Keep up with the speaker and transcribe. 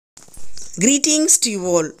Greetings to you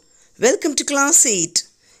all. Welcome to Class 8,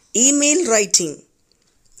 Email Writing,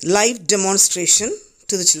 live demonstration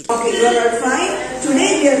to the children. Okay, you are all fine.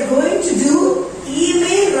 Today we are going to do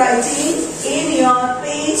email writing in your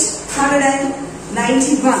page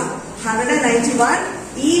 191. 191,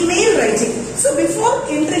 email writing. So before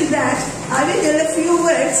entering that, I will tell a few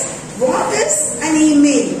words. What is an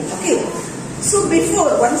email? Okay. So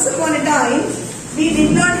before, once upon a time, we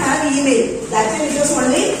did not have email. That time it was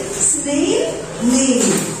only snail mail,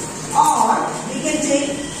 or we can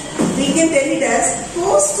tell it as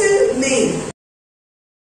postal mail.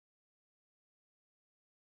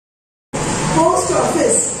 Post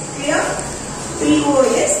office, clear?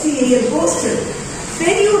 P-O-S-T-A-L, postal.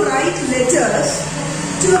 When you write letters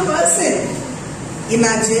to a person,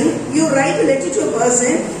 imagine you write a letter to a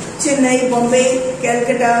person, Chennai, Bombay,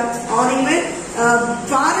 Calcutta, or even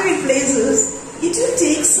faraway places. It will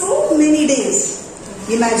take so many days.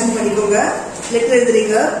 Imagine panikonga, letter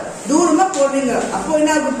edringa, dooruma podringa. Appo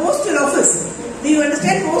enna postal office. Do you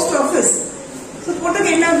understand post office? So pottaga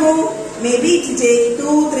enna go? Maybe it will take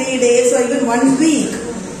 2-3 days or even 1 week.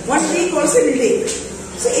 1 week also it will take.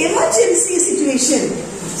 So emergency situation.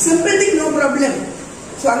 Simple thing, no problem.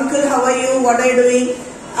 So uncle, how are you? What are you doing?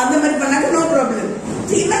 Andamari pannaka, no problem.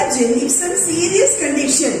 So imagine if some serious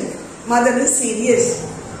condition. Mother is serious.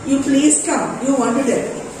 You please come. You wanted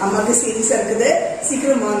it. Ammakku serious irukudhu.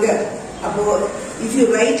 Seekram vaanga. Appo if you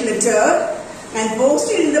write letter and post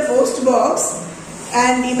it in the post box,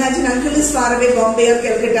 and imagine uncle is far away, Bombay or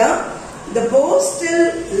Calcutta, the postal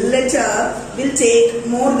letter will take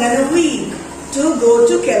more than a week to go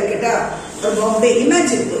to Calcutta or Bombay.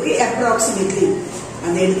 Imagine, okay, approximately.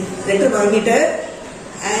 And then letter vaangita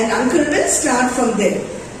and uncle will start from there.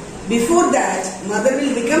 Before that, mother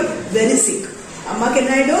will become very sick. Amma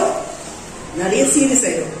kenna aido? Nariya serious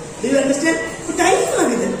aido. Do you understand? For time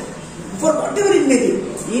agide. For whatever it may be.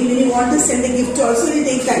 Even when you want to send a gift also, it will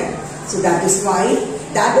take time. So that is why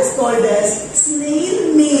that is called as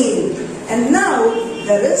snail mail. And now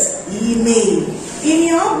there is email. In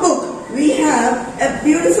your book, we have a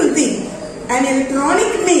beautiful thing, an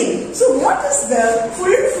electronic mail. So what is the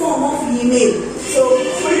full form of email? So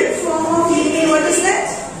full form of email, what is that?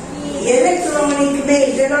 Electronic mail.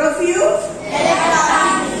 Tell all of you?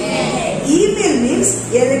 Electronic mail. Email means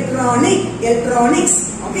electronics.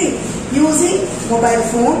 Okay. Using mobile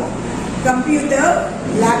phone, computer,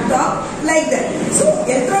 laptop, like that. So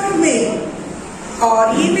electronic mail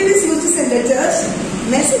or email is used to send letters,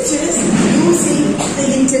 messages using the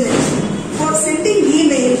internet. For sending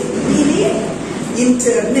email, we need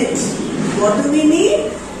internet. What do we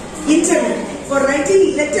need? Internet. For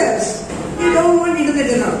writing letters, we don't want internet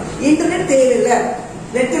enough. Internet தேவையில்லை.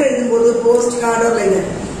 Letter எழுதும்போது postcard or like that.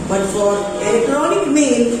 But for electronic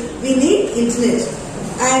mail, we need internet.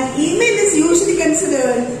 And email is usually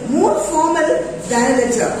considered more formal than a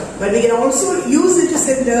letter. But we can also use it to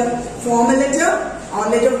send a formal letter or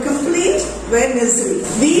letter of complaint where necessary.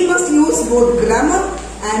 We must use both grammar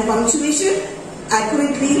and punctuation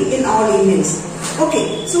accurately in all emails. Okay,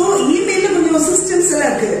 so email la systems ella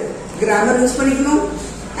irukku. Grammar use panikkanum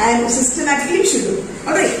and systematically you should do.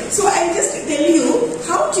 Alright, so I'll just tell you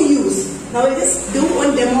how to use. Now I'll just do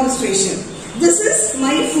one demonstration. This is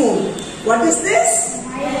my phone. What is this?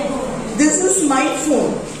 This is my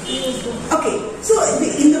phone. Okay, so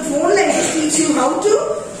in the phone I just teach you how to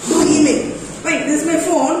do email. Right, this is my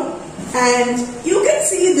phone and you can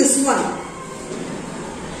see this one.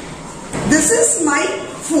 This is my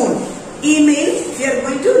phone. Email, we are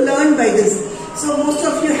going to learn by this. So most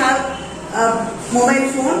of you have a mobile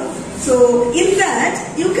phone. So in that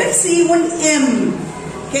you can see one M.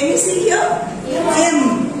 Can you see here? Yeah. M.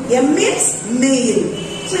 M means mail.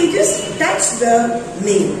 So you just touch the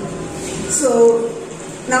mail. So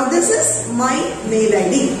now this is my mail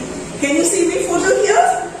ID. Can you see my photo here?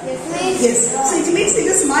 Yes. So it means it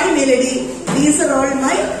is my mail ID. These are all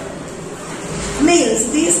my mails.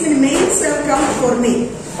 These many mails have come for me.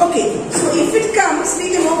 Okay. So if it comes,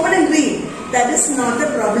 we can open and read. That is not the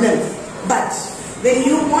problem. But when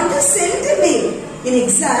you want to send a mail in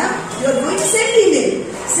exam, you are going to send email.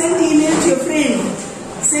 Send email to your friend.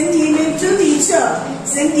 Send email to teacher.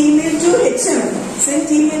 Send email to HM. Send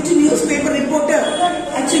email to newspaper reporter.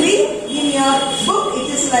 Actually, in your book, it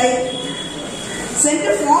is like send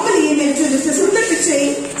a formal email to Mr. Sundar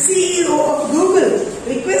Pichai, CEO of Google,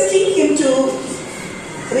 requesting him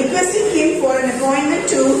for an appointment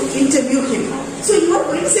to interview him. So you are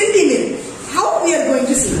going to send email. How we are going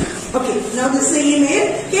to see? Okay, now this is the email.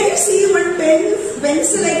 Can you see one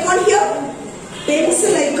pencil icon here?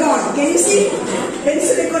 Pencil icon. Can you see?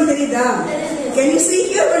 Pencil icon therida. Can you see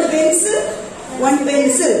here one pencil? One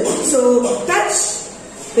pencil. pencil. So touch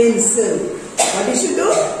pencil. What you should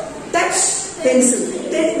do? Touch pencil.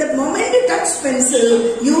 Then the moment you touch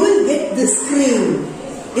pencil, you will get the screen.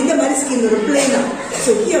 In the Mari screen or planar.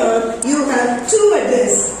 So here you have two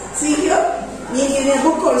address. See here? In a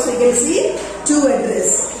book also you can see two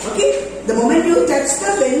address. Okay? The moment you touch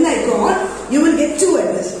the pen icon, you will get two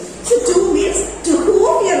address. So two means to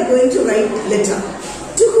whom you are going to write letter.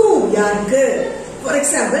 To whom? Yarku. For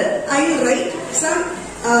example, I will write some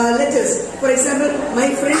letters. For example,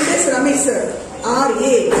 my friend is Ramesh sir.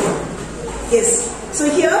 R-A. Yes. So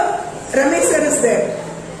here Ramesh sir is there.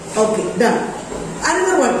 Okay, done.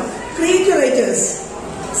 Another one. Creative writers.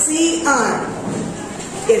 C-R.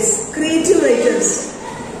 Yes, creative writers.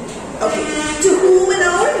 Okay. To whom and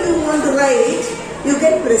all you want to write, you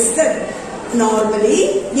can press that.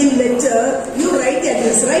 Normally, in letter, you write the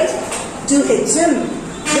address, right? To HM,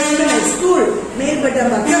 Government High School,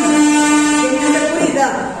 Melpatambakam.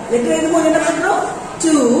 Letter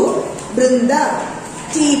to Brinda,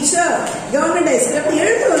 teacher, Government High School.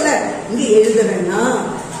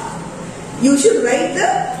 You should write the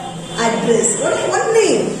address. What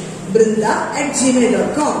name?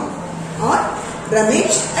 Brinda@gmail.com or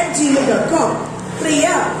Ramesh@gmail.com,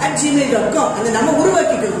 Priya@gmail.com. And the number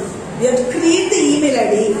we have to create the email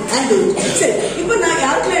ID and do it. So,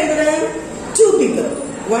 now two people.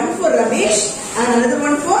 One for Ramesh and another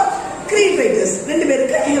one for creative writers. I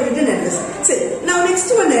have written address. So, now next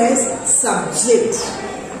one is subject.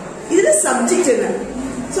 This is the subject.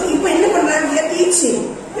 So, we are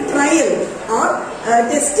teaching a trial or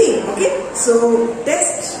testing. Okay. So,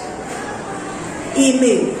 test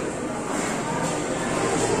email.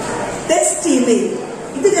 Test email.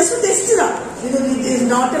 It is just a test. Because it is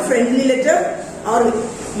not a friendly letter, or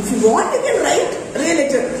if you want, you can write real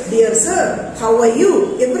letter. Dear sir, how are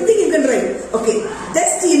you? Everything you can write. Okay,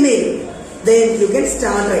 test email. Then you can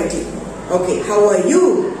start writing. Okay, how are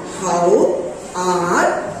you? How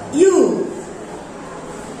are you?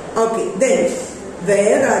 Okay, then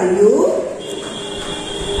where are you?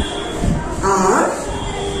 Are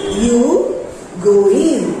you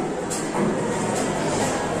going?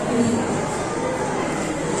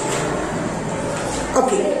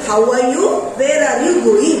 Okay, how are you? Where are you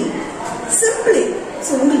going? Simply.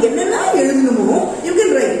 So, you can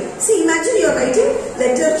write. See, imagine you are writing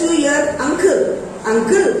letter to your uncle.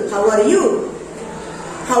 Uncle, how are you?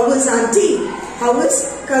 How is auntie? How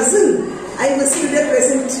is cousin? I received a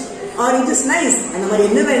present. Or it is nice. And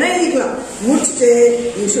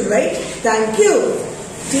you should write thank you.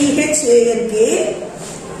 T-H-A-N-K.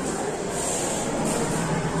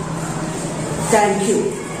 Thank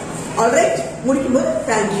you. Alright?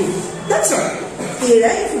 Thank you. That's all. Here,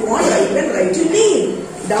 if you want, you can write your name.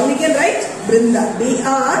 Down you can write Brinda.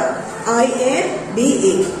 B-R-I-N-D-A.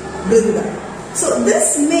 Brinda. So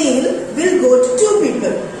this mail will go to two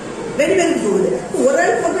people. When will go there?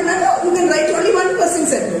 You can write only one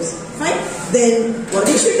person's address. Fine? Then what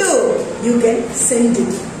you should do? You can send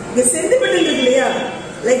it. You send the button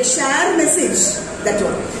like share message. That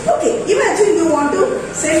one. Okay. Imagine you want to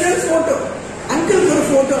send a photo. Uncle for a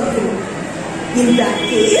photo. In that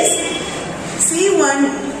case, see one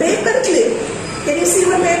paper clip. Can you see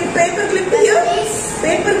one paper clip here?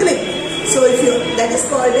 Paper clip. So if you, that is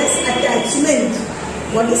called as attachment.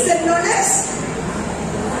 What is that known as?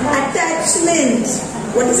 Attachment.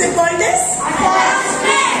 What is it called as?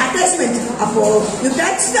 Attachment. You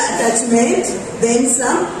touch the attachment, then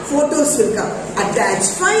some photos will come. Attach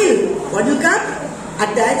file. What will come?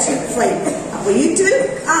 Attach file. It will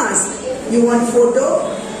ask, you want photo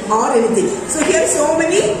or anything. So here so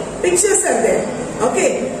many pictures are there.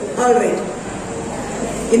 Okay. Alright.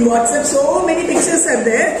 In WhatsApp so many pictures are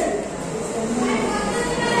there.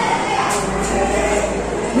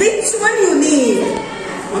 Which one you need?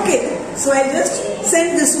 Okay. So I'll just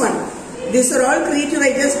send this one. These are all creative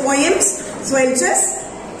writers poems. So I'll just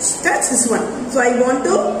touch this one. So I want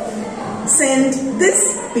to send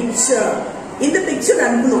this picture. In the picture,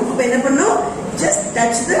 just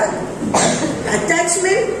touch the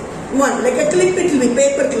attachment one, like a clip, it will be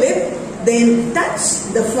paper clip. Then touch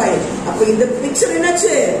the file. In the picture,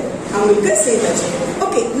 okay,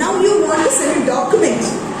 now you want to send a document,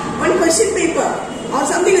 one question paper or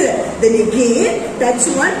something like that. Then again, touch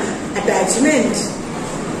one attachment.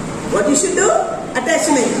 What you should do?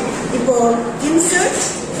 Attachment. Insert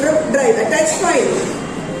from drive, attach file.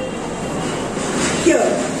 Here.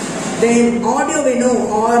 Then audio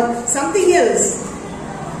or something else.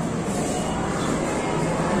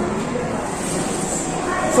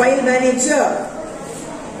 File manager.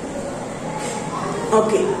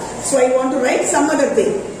 Okay. So I want to write some other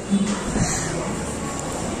thing.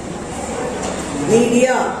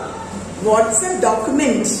 media, WhatsApp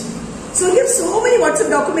document. So here so many WhatsApp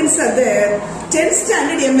documents are there. 10th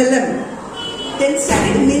standard MLM, 10th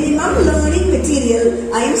standard minimum learning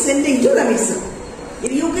material I am sending to Ramesh sir.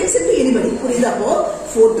 You can send to anybody.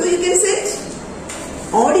 Photo you can send,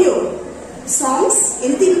 audio, songs,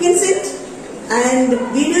 anything you can send, and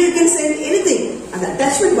video you can send, anything. And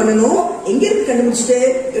attachment panano, you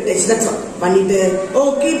attach, that's all.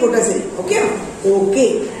 Okay, okay.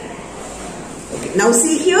 Okay. Now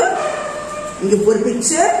see here, you put a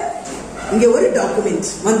picture, you put a document.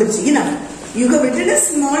 You have written a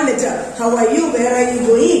small letter. How are you? Where are you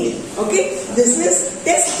going? Okay. This is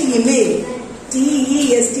test email.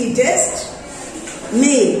 T-E-S-T, test,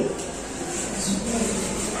 mail.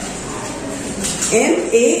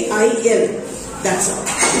 M-A-I-L. That's all.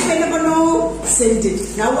 If you never know, send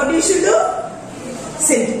it. Now what you should do?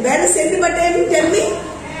 Send it. Where is send button? Tell me.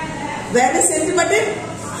 Where is send button?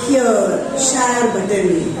 Here. Share button.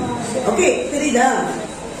 Okay.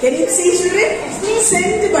 Can you see, children?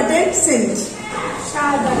 Send button. Send.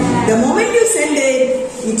 The moment you send it,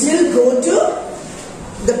 it will go to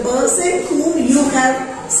the person whom you have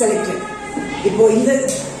selected. In the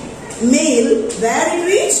mail, where it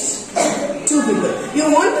reached? 2 people. You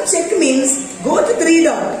want to check means go to 3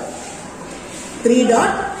 dot. 3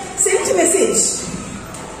 dot, send message.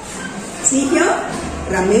 See here,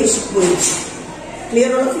 Ramesh Puri.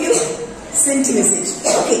 Clear all of you? Sent message.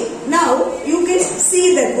 Okay, now you can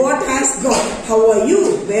see that what has gone. How are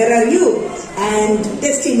you? Where are you? And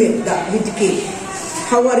test email, with K.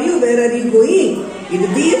 How are you? Where are you going?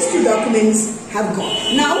 These 2 documents have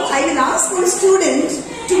gone. Now I will ask one student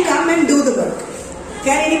to come and do the work.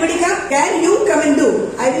 Can anybody come? Can you come and do?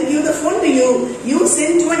 I will give the phone to you. You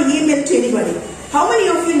send one email to anybody. How many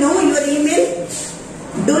of you know your email?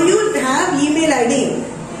 Do you have email ID?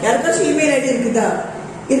 Yarkash email ID irukida.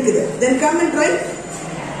 Then come and try.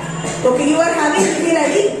 Okay, you are having email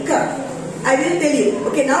ID? Come. I will tell you.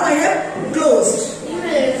 Okay, now I have closed.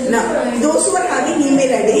 Now, those who are having email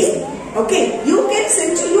ID, okay, you can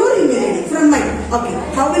send to your email ID from mine. Okay,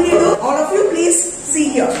 how will you do? All of you please see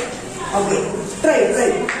here. Okay, try.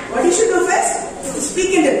 What you should do first?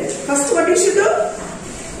 Speak in it. First what you should do?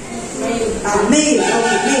 Mail.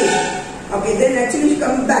 Okay, mail. Okay, then actually you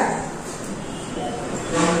come back.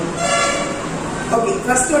 Okay,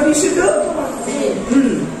 first what you should do?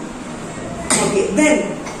 Okay, then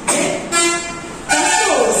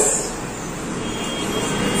compose.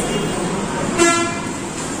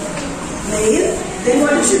 Mail. Then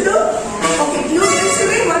what you should do? Okay, you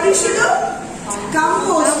can what you should do?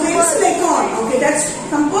 Compose. Pencil icon. Okay, that's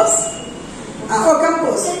compose.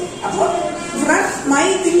 Compose. Front, my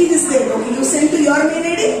thing is there. Okay, you send to your mail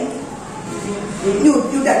ID.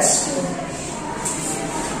 You touch.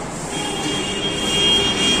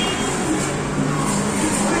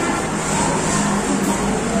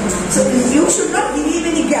 So you should not leave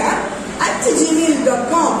any gap. At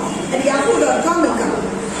gmail.com, at yahoo.com will come.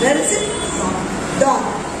 Where is it? Dot.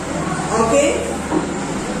 Okay.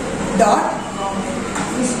 Dot.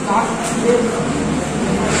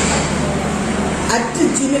 At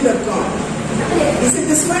gmail.com. Is it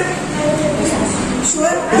this one?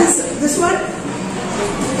 Sure? This one?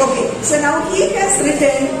 Okay. So now he has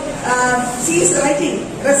written, she is writing,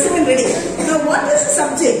 resume ready. So what is the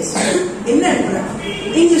subject?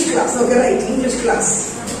 English class. Okay, right. English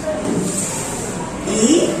class.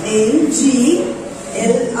 E-N-G-L-I-S-H.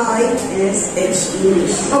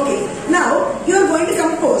 English. Okay. Now you are going to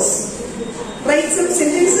compose. Write some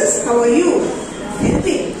sentences. How are you?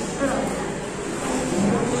 Anything.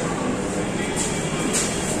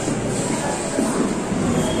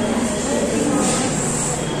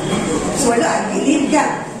 So I leave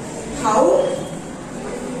gap. How?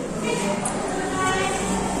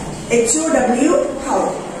 H-O-W.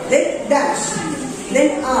 How? Then dash.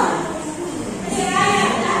 Then R.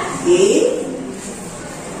 A.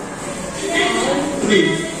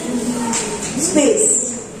 Space.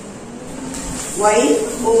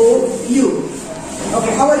 Y-O-U.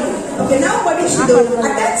 Okay, how are you? Okay, now what you should do?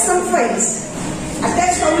 Attach some files.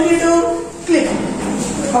 Attach, how will you do? Click.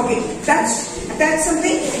 Okay, attach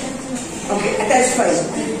something. Okay, attach file.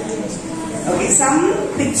 Okay, some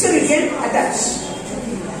picture you can attach.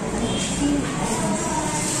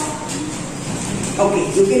 Okay,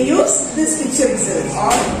 you can use this picture itself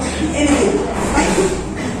or anything. Fine.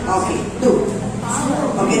 Okay, do.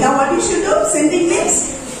 Okay, now what you should do? Sending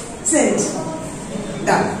means send.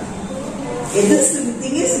 Done. Okay, this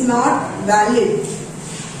thing is not valid.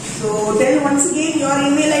 So tell once again your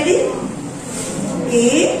email ID.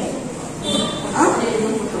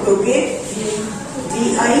 Okay.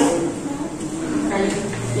 D-I.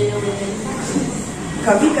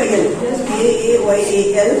 Kavikaiyal,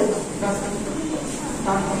 Kaayal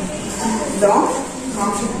dot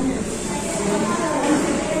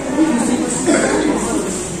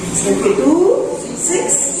okay,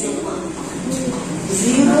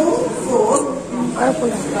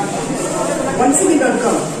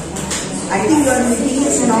 260417.com. I think your making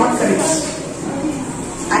is not correct.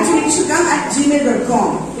 Actually, it should come at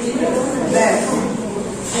gmail.com. There.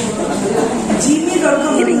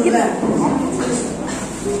 Gmail.com.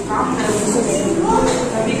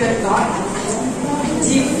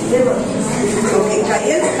 Okay,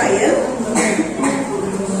 Kaayal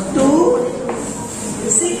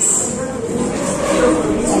 26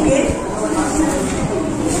 okay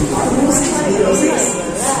 2606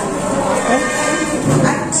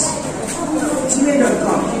 at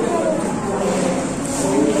gmail.com.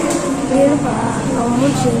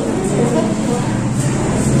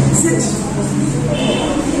 Sit.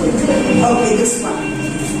 Okay, this one.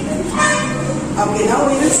 Okay, now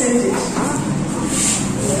we will send it.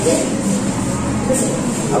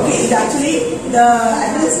 Okay, actually the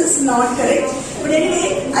address is not correct. But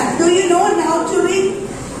anyway, do you know how to read?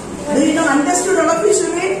 Do you know understood all of you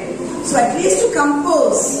should read? So at least to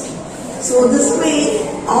compose. So this way,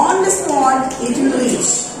 on the spot it will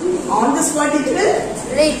reach. On the spot it will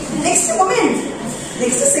read. Next moment,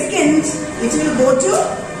 next second, it will go to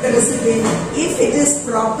the recipient if it is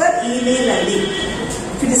proper email ID.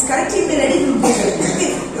 If it is correct email ID, it will go there.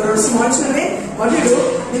 Okay, you're small children, what you do?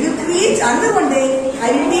 We will create another one day.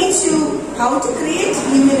 I will teach you how to create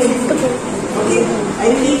email ID. Okay, I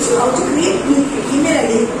will teach you how to create email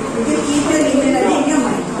ID. You can keep your email ID in your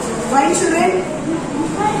mind. Fine, children?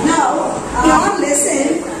 Now, in our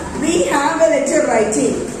lesson, we have a letter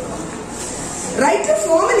writing. Write a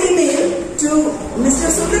formal email to Mr.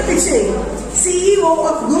 Sundar Pichai, CEO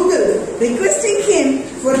of Google, requesting him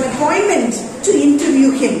for an appointment to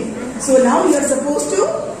interview him. So now you are supposed to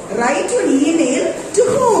write an email to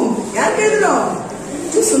whom?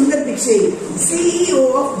 To Sundar Pichai,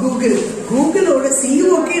 CEO of Google. Google oda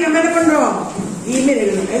CEO okay nama enna pandrom? Email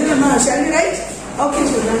edutha. Shall we write? Okay,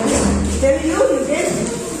 children. Tell you can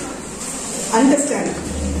understand.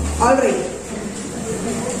 All right.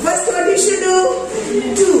 First, what you should do?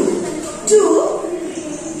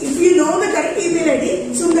 If you know the correct email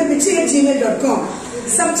ID, sundarpichai@gmail.com.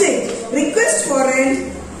 Subject: request for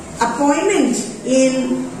an appointment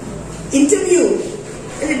in interview.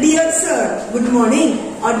 Dear sir, good morning.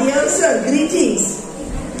 Or dear sir, greetings.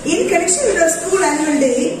 In connection with the school annual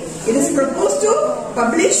day, it is proposed to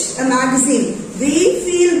publish a magazine. We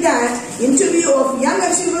feel that interview of young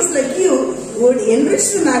achievers like you would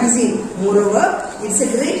enrich the magazine. Moreover, it's a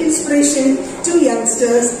great inspiration to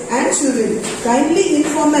youngsters and children. Kindly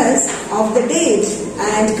inform us of the date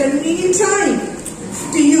and convenient time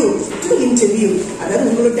to you to interview. That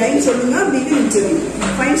is time we will interview.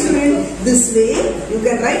 Fine, children. This way you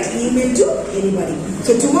can write email to anybody.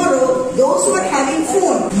 So tomorrow, those who are having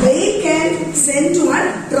phone, they can send one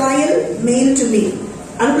trial mail to me.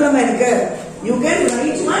 You can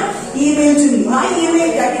write one email to me. My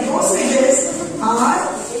email that goes like this: CREATIVE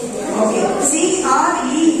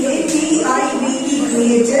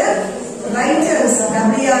creator writers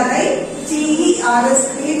WRITERS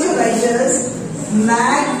creator writers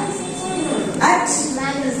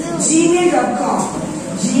mag@gmail.com.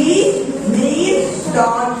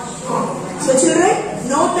 gmail.com. So children,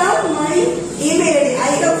 note down my email ID. I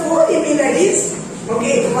have 4 email IDs.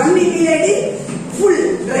 Okay, one email ID full,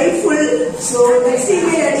 right full. So next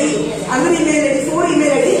email ID, another email ID, 4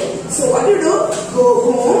 email ID. So what you do? Go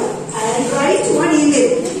home and write one email.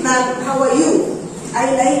 Ma'am, how are you? I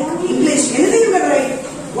like English. Anything you can write.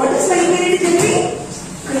 What is my email ID? Tell me.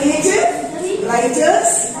 Creative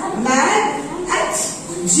writers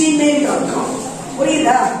mag@gmail.com. You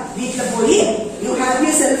have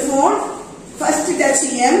your cell phone. First touch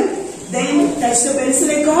EM, then touch the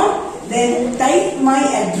pencil icon, then type my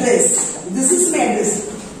address. This is my address.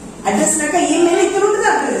 Address naka email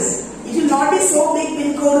address. It will not be so big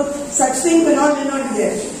pin code. Such thing will not be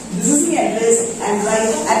there. This is my address and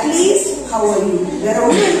write at least how are you. There are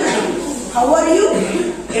only how are you?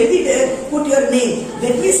 Editor, put your name.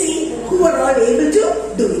 Let me see who are all able to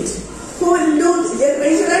do it. Who will do their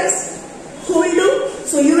measurements? Who will do?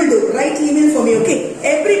 So you will do. Write email